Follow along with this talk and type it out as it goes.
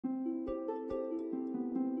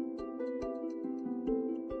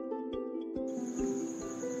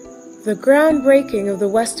The groundbreaking of the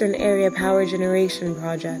Western Area Power Generation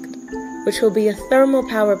Project, which will be a thermal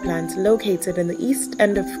power plant located in the east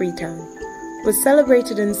end of Freetown, was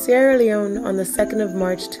celebrated in Sierra Leone on the 2nd of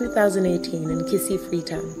March 2018 in Kissy,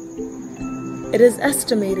 Freetown. It is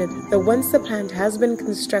estimated that once the plant has been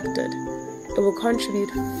constructed, it will contribute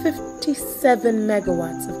 57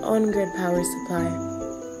 megawatts of on-grid power supply.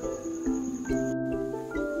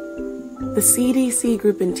 The CDC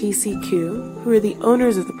Group and TCQ, who are the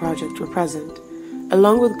owners of the project, were present,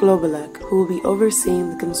 along with Globeleq, who will be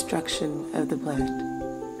overseeing the construction of the plant.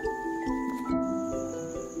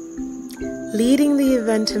 Leading the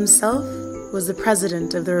event himself was the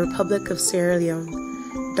President of the Republic of Sierra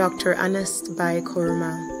Leone, Dr. Ernest Bai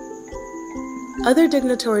Koroma. Other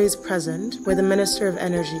dignitaries present were the Minister of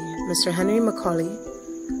Energy, Mr. Henry Macaulay,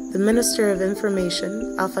 the Minister of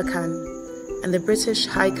Information, Alpha Khan, and the British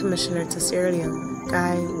High Commissioner to Sierra Leone,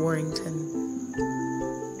 Guy Warrington.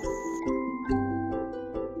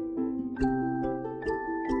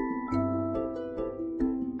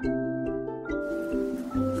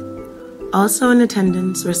 Also in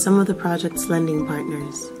attendance were some of the project's lending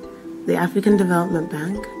partners, the African Development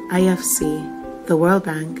Bank, IFC, the World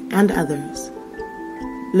Bank, and others.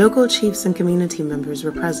 Local chiefs and community members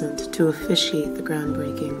were present to officiate the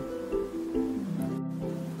groundbreaking.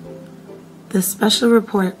 This special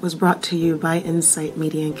report was brought to you by Insight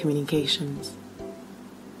Media and Communications.